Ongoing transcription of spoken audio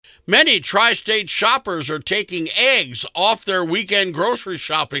Many tri-state shoppers are taking eggs off their weekend grocery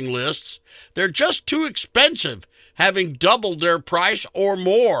shopping lists. They're just too expensive, having doubled their price or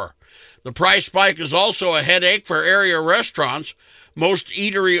more. The price spike is also a headache for area restaurants. Most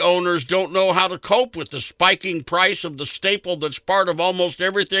eatery owners don't know how to cope with the spiking price of the staple that's part of almost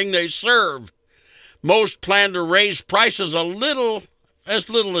everything they serve. Most plan to raise prices as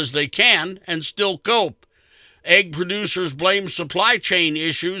little as they can, and still cope. Egg producers blame supply chain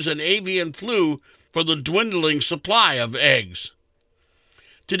issues and avian flu for the dwindling supply of eggs.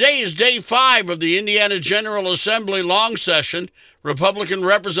 Today is day 5 of the Indiana General Assembly long session. Republican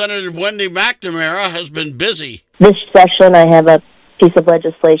Representative Wendy McNamara has been busy. This session, I have a piece of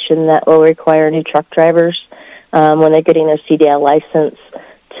legislation that will require new truck drivers, when they're getting their CDL license,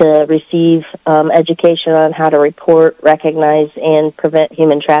 to receive education on how to report, recognize, and prevent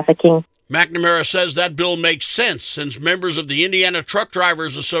human trafficking. McNamara says that bill makes sense since members of the Indiana Truck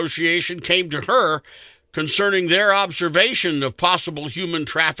Drivers Association came to her concerning their observation of possible human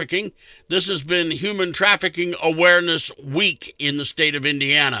trafficking. This has been Human Trafficking Awareness Week in the state of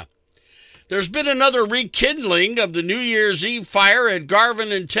Indiana. There's been another rekindling of the New Year's Eve fire at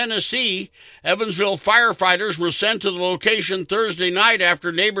Garvin in Tennessee. Evansville firefighters were sent to the location Thursday night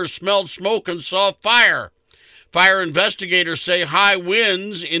after neighbors smelled smoke and saw fire. Fire investigators say high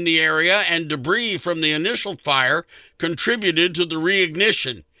winds in the area and debris from the initial fire contributed to the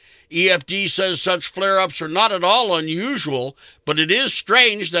reignition. EFD says such flare-ups are not at all unusual, but it is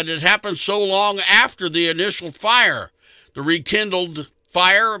strange that it happened so long after the initial fire. The rekindled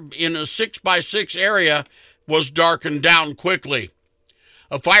fire in a 6x6 area was darkened down quickly.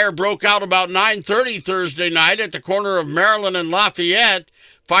 A fire broke out about 9:30 Thursday night at the corner of Maryland and Lafayette.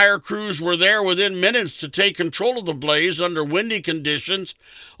 Fire crews were there within minutes to take control of the blaze under windy conditions.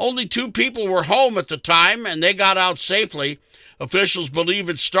 Only 2 people were home at the time, and they got out safely. Officials believe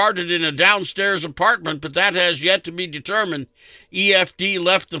it started in a downstairs apartment, but that has yet to be determined. EFD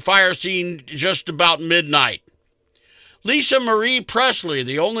left the fire scene just about midnight. Lisa Marie Presley,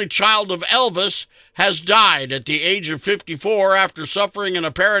 the only child of Elvis, has died at the age of 54 after suffering an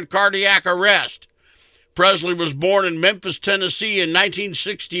apparent cardiac arrest. Presley was born in Memphis, Tennessee in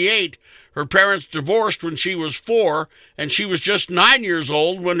 1968. Her parents divorced when she was 4, and she was just 9 years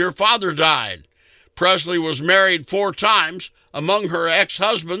old when her father died. Presley was married 4 times, among her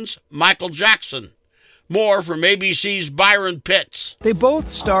ex-husbands, Michael Jackson. More from ABC's Byron Pitts. They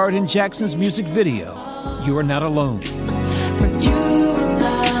both starred in Jackson's music video, You Are Not Alone.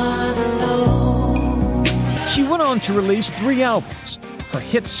 She went on to release 3 albums, her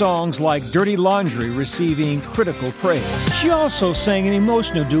hit songs like Dirty Laundry receiving critical praise. She also sang an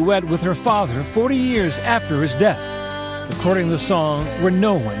emotional duet with her father 40 years after his death, recording the song Where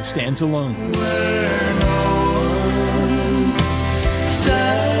No One Stands Alone.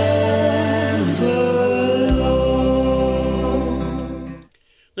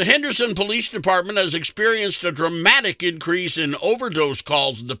 The Henderson Police Department has experienced a dramatic increase in overdose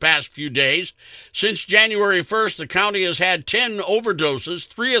calls in the past few days. Since January 1st, the county has had 10 overdoses,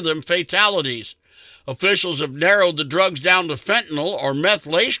 3 of them fatalities. Officials have narrowed the drugs down to fentanyl or meth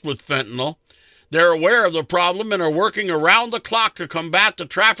laced with fentanyl. They're aware of the problem and are working around the clock to combat the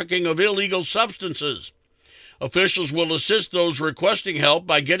trafficking of illegal substances. Officials will assist those requesting help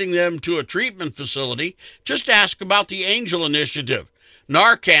by getting them to a treatment facility. Just ask about the Angel Initiative.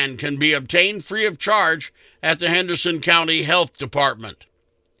 Narcan can be obtained free of charge at the Henderson County Health Department.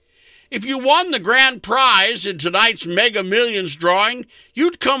 If you won the grand prize in tonight's Mega Millions drawing,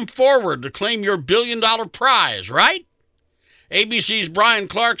 you'd come forward to claim your billion-dollar prize, right? ABC's Brian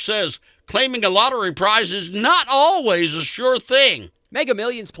Clark says claiming a lottery prize is not always a sure thing. Mega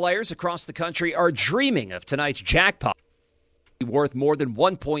Millions players across the country are dreaming of tonight's jackpot, worth more than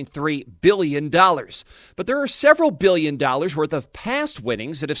 $1.3 billion. But there are several $1 billion worth of past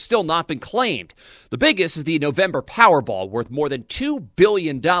winnings that have still not been claimed. The biggest is the November Powerball, worth more than $2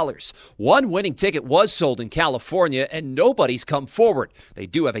 billion. One winning ticket was sold in California, and nobody's come forward. They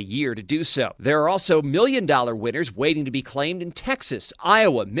do have a year to do so. There are also $1 million winners waiting to be claimed in Texas,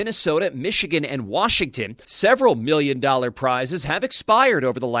 Iowa, Minnesota, Michigan, and Washington. Several $1 million prizes have expired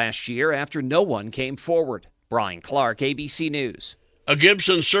over the last year after no one came forward. Brian Clark, ABC News. A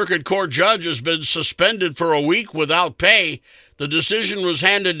Gibson Circuit Court judge has been suspended for a week without pay. The decision was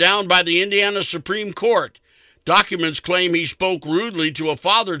handed down by the Indiana Supreme Court. Documents claim he spoke rudely to a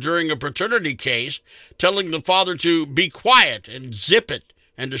father during a paternity case, telling the father to be quiet and zip it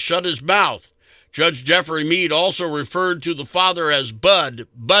and to shut his mouth. Judge Jeffrey Mead also referred to the father as bud,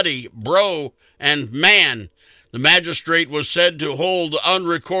 buddy, bro, and man. The magistrate was said to hold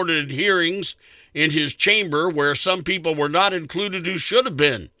unrecorded hearings in his chamber where some people were not included who should have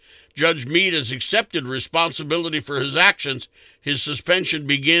been. Judge Meade has accepted responsibility for his actions. His suspension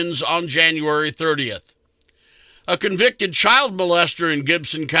begins on January 30th. A convicted child molester in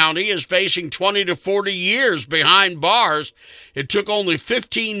Gibson County is facing 20 to 40 years behind bars. It took only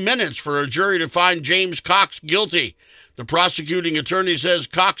 15 minutes for a jury to find James Cox guilty. The prosecuting attorney says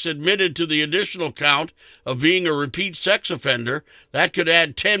Cox admitted to the additional count of being a repeat sex offender. That could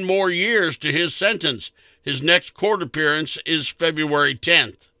add 10 more years to his sentence. His next court appearance is February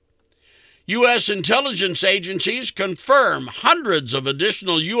 10th. U.S. intelligence agencies confirm hundreds of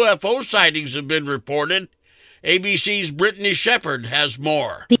additional UFO sightings have been reported. ABC's Brittany Shepard has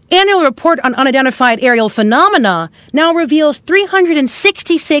more. The annual report on unidentified aerial phenomena now reveals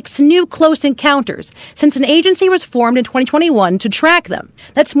 366 new close encounters since an agency was formed in 2021 to track them.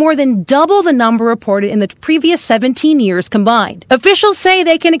 That's more than double the number reported in the previous 17 years combined. Officials say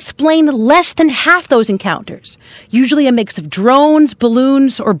they can explain less than half those encounters, usually a mix of drones,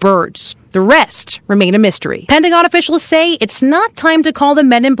 balloons, or birds. The rest remain a mystery. Pentagon officials say it's not time to call the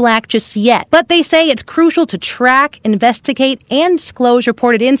men in black just yet, but they say it's crucial to track, investigate, and disclose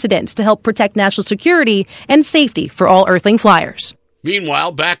reported incidents to help protect national security and safety for all Earthling flyers.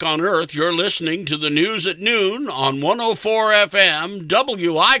 Meanwhile, back on Earth, you're listening to the news at noon on 104 FM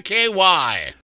WIKY.